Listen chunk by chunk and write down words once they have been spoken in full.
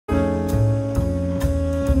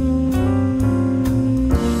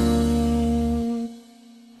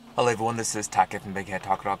everyone, this is Taka from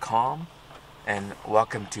bigheadtaco.com and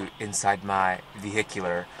welcome to Inside My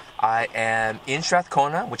Vehicular. I am in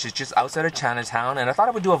Strathcona, which is just outside of Chinatown, and I thought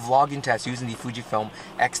I would do a vlogging test using the Fujifilm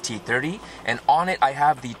X-T30, and on it I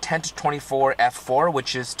have the 10-24 f4,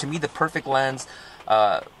 which is to me the perfect lens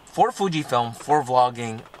for Fujifilm for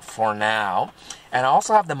vlogging for now. And I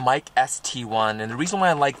also have the Mic ST1, and the reason why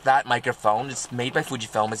I like that microphone, it's made by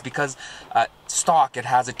Fujifilm, is because stock it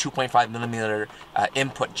has a 2.5mm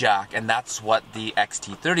input jack, and that's what the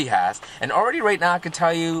X-T30 has. And already right now I can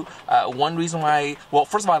tell you one reason why, well,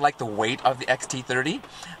 first of all I like the weight of the X-T30,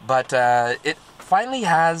 but it finally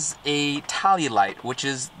has a tally light, which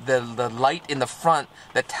is the light in the front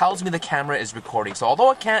that tells me the camera is recording. So although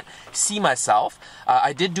I can't see myself,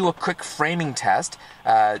 I did do a quick framing test,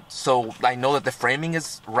 so I know that the framing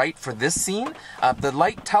is right for this scene. The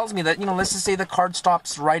light tells me that, you know, let's just say the card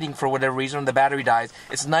stops writing for whatever reason, or the battery dies.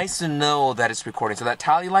 It's nice to know that it's recording. So that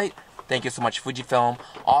tally light, thank you so much Fujifilm.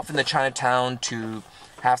 Off in the Chinatown to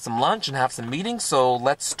have some lunch and have some meetings, so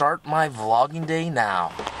let's start my vlogging day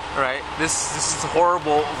now. Alright, this is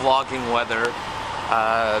horrible vlogging weather.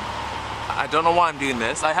 I don't know why I'm doing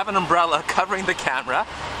this. I have an umbrella covering the camera,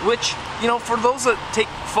 which, you know, for those that take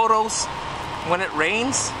photos when it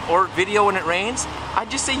rains or video when it rains, I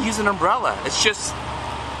just say use an umbrella. It's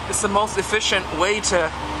the most efficient way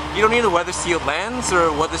to, you don't need a weather sealed lens or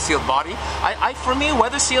a weather sealed body. For me,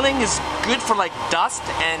 weather sealing is good for like dust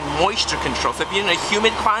and moisture control. So if you're in a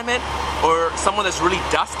humid climate or someone that's really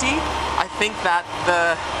dusty, I think that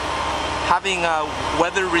having a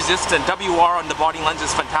weather resistant WR on the body lens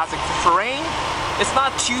is fantastic. For rain, it's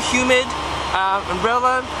not too humid.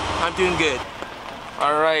 Umbrella, I'm doing good.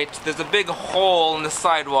 Alright, there's a big hole in the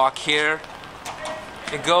sidewalk here.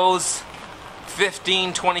 It goes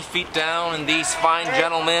 15-20 feet down, and these fine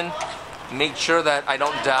gentlemen make sure that I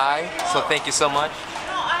don't die, so thank you so much.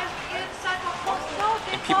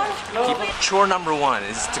 And people, chore number one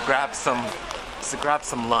is to grab some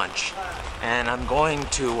lunch, and I'm going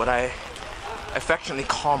to what I affectionately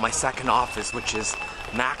call my second office, which is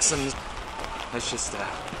Maxim's. Let's just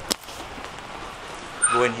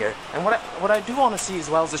go in here, and what I do want to see as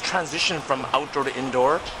well is this transition from outdoor to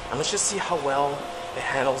indoor, and let's just see how well it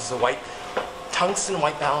handles the white. Tungsten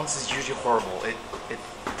white balance is usually horrible. It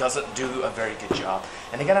doesn't do a very good job.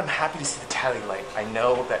 And again, I'm happy to see the tally light. I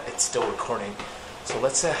know that it's still recording. So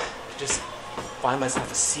let's just find myself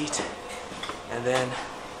a seat, and then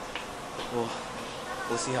we'll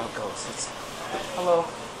see how it goes. Hello.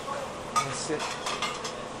 Let's sit.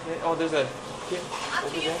 Okay. Oh, there's a here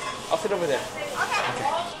over there. I'll sit over there. Okay.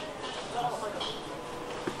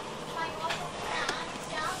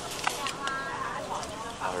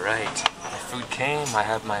 All right. Food came. I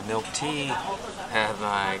have my milk tea, I have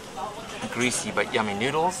my greasy but yummy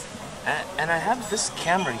noodles, and I have this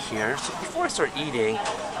camera here. So before I start eating,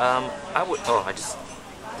 the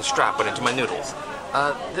strap went into my noodles.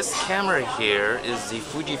 This camera here is the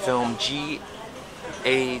Fujifilm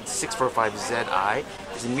GA645ZI.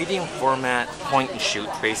 It's a medium format point and shoot,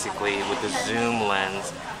 basically, with a zoom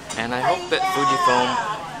lens, and I hope that Fujifilm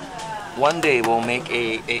one day will make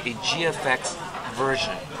a GFX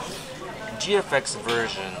version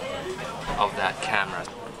of that camera.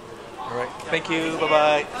 Alright, thank you,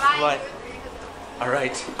 bye-bye. Bye.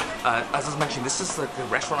 Alright, as I was mentioning, this is like the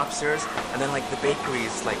restaurant upstairs, and then like the bakery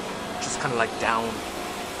is like just kind of like down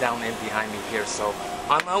in behind me here. So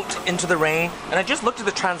I'm out into the rain, and I just looked at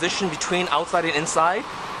the transition between outside and inside.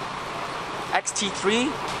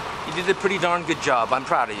 X-T3, you did a pretty darn good job. I'm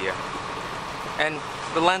proud of you. And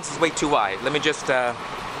the lens is way too wide. Let me just, here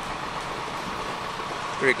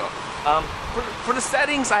we go. For the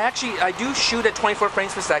settings, I do shoot at 24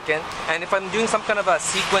 frames per second, and if I'm doing some kind of a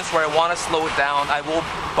sequence where I want to slow it down, I will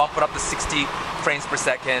bump it up to 60 frames per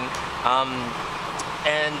second.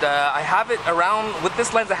 I have it around, with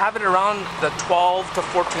this lens, I have it around the 12 to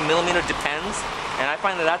 14mm, depends, and I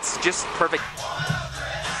find that that's just perfect.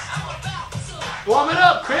 Warm it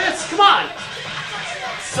up, Chris, come on!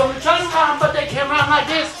 So we're trying to put that camera on like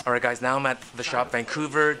this. Alright guys, now I'm at the shop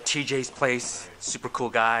Vancouver, TJ's place. Super cool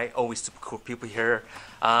guy, always super cool people here.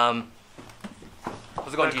 How's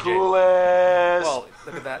it going, TJ? Coolest. Well,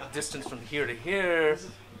 look at that distance from here to here.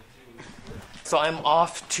 So I'm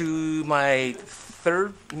off to my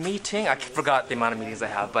third meeting. I forgot the amount of meetings I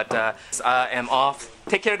have, but I am off.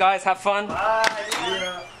 Take care guys, have fun. Bye.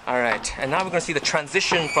 Yeah. Alright, and now we're going to see the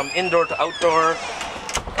transition from indoor to outdoor,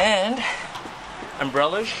 and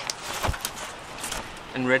umbrellas,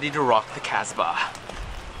 and ready to rock the Casbah.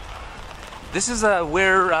 This is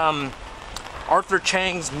where Arthur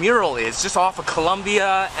Chang's mural is, just off of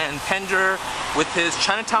Columbia and Pender with his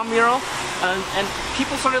Chinatown mural. And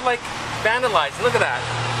people started like vandalizing. Look at that.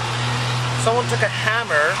 Someone took a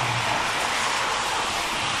hammer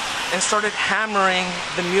and started hammering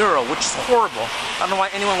the mural, which is horrible. I don't know why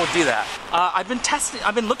anyone would do that. I've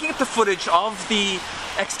been looking at the footage of the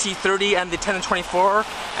X-T30 and the 10 and 24, and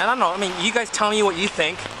I don't know, I mean, you guys tell me what you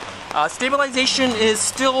think. Stabilization is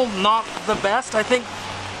still not the best. I think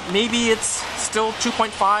maybe it's still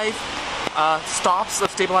 2.5 stops of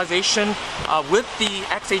stabilization. With the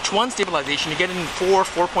XH1 stabilization, you get it in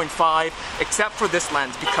 4.5, except for this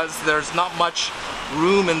lens, because there's not much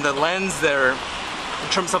room in the lens there in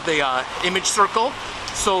terms of the image circle.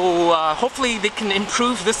 So hopefully they can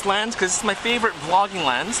improve this lens, because it's my favorite vlogging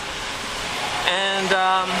lens. And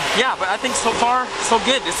yeah, but I think so far so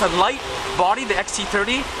good. It's a light body, the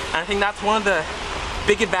X-T30, and I think that's one of the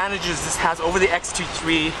big advantages this has over the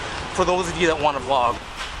X-T3 for those of you that want to vlog.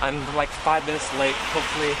 I'm like 5 minutes late,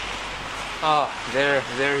 hopefully. Oh, there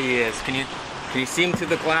he is. Can you see him through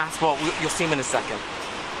the glass? Well, you'll see him in a second.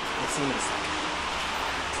 You'll see him in a second.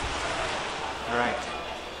 All right.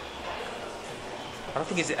 I don't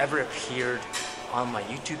think he's ever appeared on my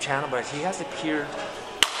YouTube channel, but he has appeared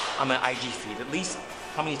on my IG feed. At least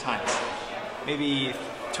how many times? Maybe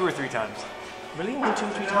 2 or 3 times. Really? 1, 2,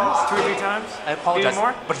 3 times? 2 or 3 times? I apologize.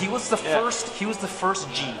 More? But he was the first. He was the first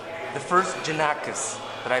G, the first Janakis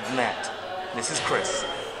that I've met. This is Chris.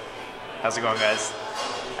 How's it going, guys?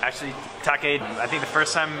 Actually, Take, I think the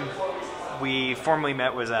first time we formally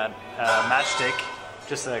met was at Matchstick,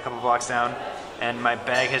 just a couple blocks down, and my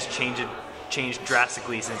bag has changed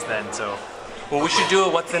drastically since then. So, well, we should do a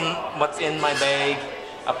what's in my bag,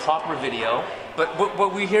 a proper video. But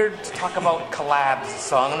we're here to talk about collabs,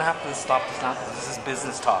 so I'm gonna have to stop this now because this is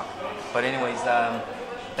business talk. But anyways,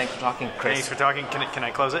 thanks for talking, Chris. Thanks for talking. Can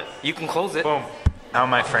I close it? You can close it. Boom. How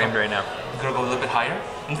am I framed right now? You're gonna go a little bit higher.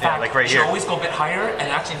 In yeah, fact, like right you here. should always go a bit higher, and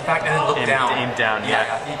actually, in fact, and then look down. Aim down.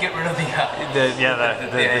 Yeah. You get rid of the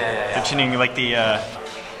chinning, like the.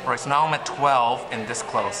 Right. So now I'm at 12 and this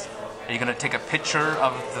close. Are you gonna take a picture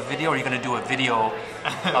of the video, or are you gonna do a video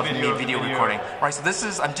of me video recording? Right. So this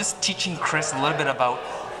is. I'm just teaching Chris a little bit about.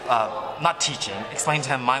 Not teaching, explain to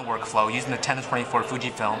him my workflow using the 10 to 24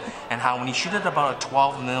 Fujifilm, and how when you shoot at about a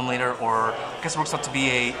 12mm, or I guess it works out to be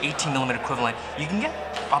a 18mm equivalent, you can get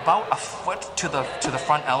about a foot to the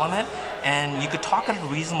front element, and you could talk in a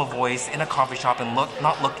reasonable voice in a coffee shop and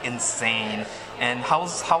not look insane. And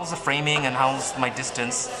how's the framing and how's my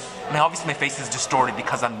distance? I mean, obviously my face is distorted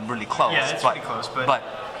because I'm really close. Yeah, it's pretty close, but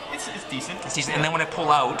it's decent. It's decent. And then when I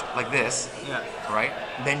pull out like this, right,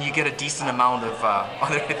 then you get a decent amount of.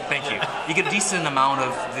 Thank you. You get a decent amount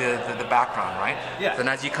of the background, right? Yeah. Then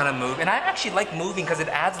as you kind of move, and I actually like moving because it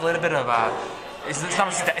adds a little bit of. It's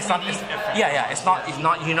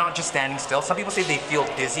not. You're not just standing still. Some people say they feel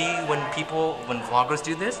dizzy when vloggers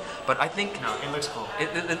do this, but I think no, it looks cool.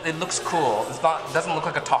 It looks cool. It doesn't look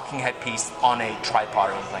like a talking head piece on a tripod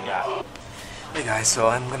or anything like that. Hey guys, so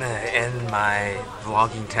I'm gonna end my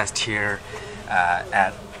vlogging test here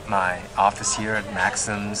at my office here at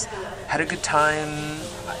Maxim's. Had a good time.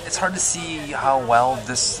 It's hard to see how well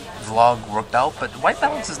this vlog worked out, but white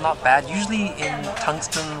balance is not bad. Usually in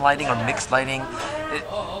tungsten lighting or mixed lighting, it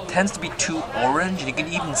tends to be too orange, and you can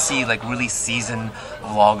even see like really seasoned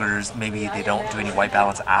vloggers, maybe they don't do any white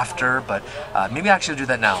balance after, but maybe I actually do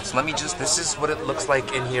that now. So this is what it looks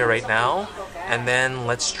like in here right now. And then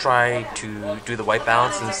let's try to do the white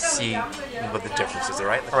balance and see what the difference is,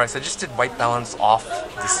 alright? Alright, so I just did white balance off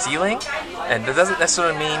the ceiling, and that doesn't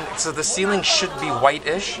necessarily mean, so the ceiling should be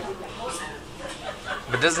whitish,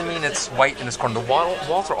 but it doesn't mean it's white in this corner. The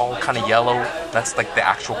walls are all kind of yellow, that's like the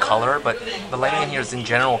actual color, but the lighting in here is in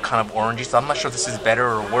general kind of orangey, so I'm not sure if this is better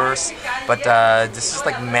or worse, but this is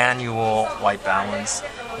like manual white balance.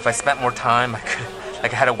 If I spent more time, I could.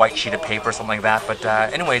 Like I had a white sheet of paper or something like that, but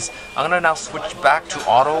anyways, I'm gonna now switch back to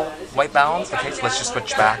auto white balance. Okay, so let's just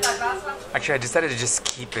switch back. Actually, I decided to just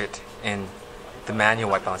keep it in the manual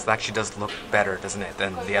white balance. It actually does look better, doesn't it?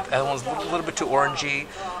 Than the other one's a little bit too orangey.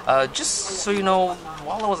 Just so you know,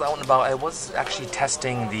 while I was out and about, I was actually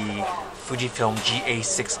testing the Fujifilm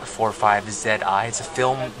GA645ZI. It's a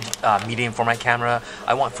film medium format camera.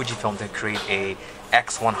 I want Fujifilm to create a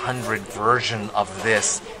X100 version of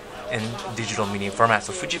this in digital medium format.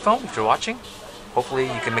 So Fujifilm, if you're watching, hopefully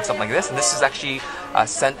you can make something like this. And this is actually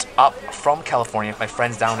sent up from California. My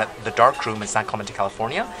friends down at the Dark Room in San Clemente,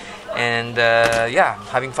 California. And yeah,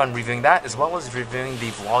 having fun reviewing that as well as reviewing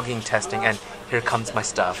the vlogging testing. And here comes my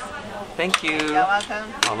stuff. Thank you. You're welcome.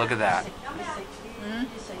 Oh, look at that.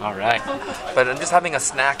 All right. But I'm just having a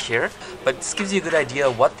snack here. But this gives you a good idea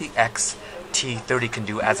of what the X X-T30 can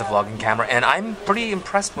do as a vlogging camera, and I'm pretty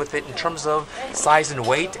impressed with it in terms of size and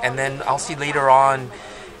weight. And then I'll see later on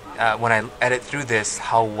when I edit through this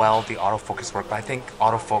how well the autofocus works. But I think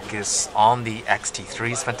autofocus on the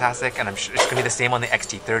X-T3 is fantastic, and I'm sure it's going to be the same on the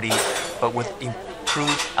X-T30, but with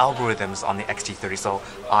improved algorithms on the X-T30. So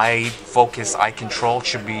eye focus, eye control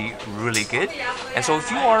should be really good. And so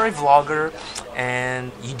if you are a vlogger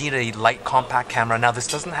and you need a light compact camera, now this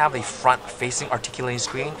doesn't have a front-facing articulating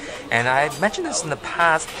screen, and I've mentioned this in the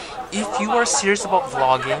past. If you are serious about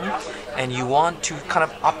vlogging and you want to kind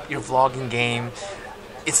of up your vlogging game,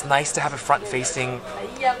 it's nice to have a front-facing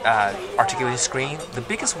articulating screen. The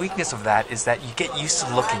biggest weakness of that is that you get used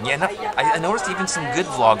to looking. Yeah, I noticed even some good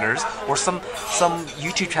vloggers or some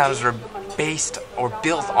YouTube channels that are based or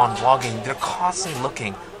built on vlogging, they're constantly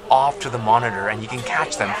looking off to the monitor, and you can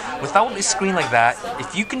catch them. Without a screen like that,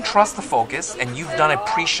 if you can trust the focus and you've done a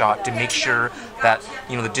pre-shot to make sure that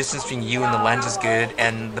the distance between you and the lens is good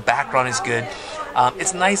and the background is good,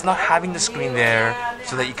 it's nice not having the screen there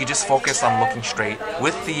so that you can just focus on looking straight.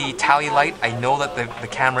 With the tally light, I know that the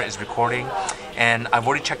camera is recording, and I've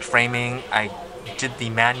already checked framing. I did the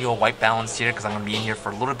manual white balance here because I'm going to be in here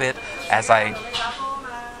for a little bit as I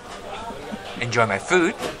enjoy my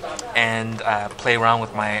food and play around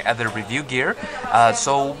with my other review gear.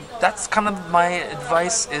 So that's kind of my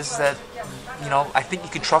advice, is that I think you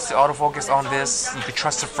can trust the autofocus on this, you could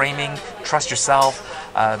trust the framing, trust yourself,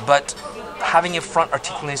 but having a front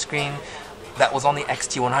articulating screen that was on the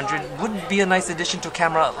X-T100 would be a nice addition to a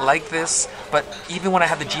camera like this. But even when I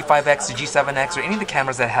had the G5X, the G7X, or any of the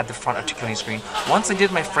cameras that had the front articulating screen, once I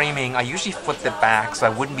did my framing, I usually flipped it back so I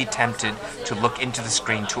wouldn't be tempted to look into the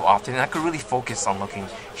screen too often, and I could really focus on looking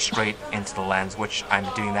straight into the lens, which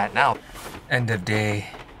I'm doing that now. End of day,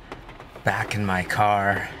 back in my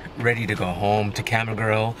car, ready to go home to Camera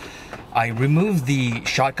Girl. I removed the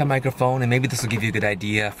shotgun microphone, and maybe this will give you a good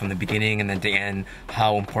idea from the beginning and then to the end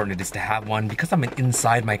how important it is to have one. Because I'm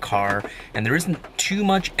inside my car and there isn't too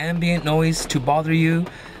much ambient noise to bother you,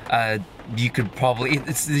 you could probably,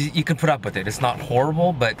 you can put up with it. It's not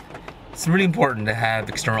horrible, but it's really important to have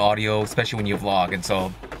external audio, especially when you vlog, and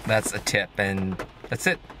so that's a tip, and that's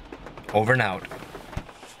it. Over and out.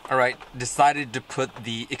 Alright, decided to put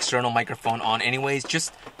the external microphone on anyways,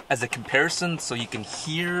 just as a comparison so you can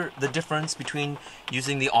hear the difference between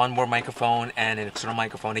using the onboard microphone and an external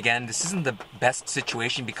microphone. Again, this isn't the best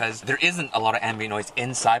situation because there isn't a lot of ambient noise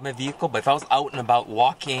inside my vehicle, but if I was out and about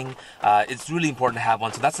walking, it's really important to have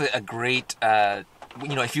one. So that's a great,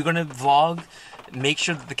 if you're going to vlog, make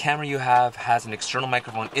sure that the camera you have has an external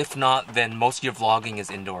microphone. If not, then most of your vlogging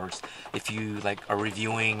is indoors. If you are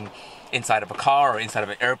reviewing inside of a car or inside of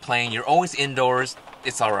an airplane, you're always indoors,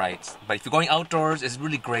 it's alright. But if you're going outdoors, it's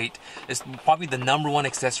really great. It's probably the #1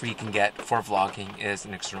 accessory you can get for vlogging is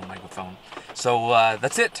an external microphone. So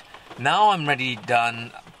that's it. Now I'm ready,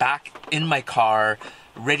 done, back in my car,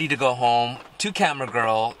 ready to go home to Camera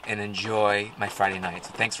Girl and enjoy my Friday night.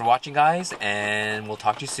 So thanks for watching, guys, and we'll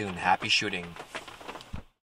talk to you soon. Happy shooting.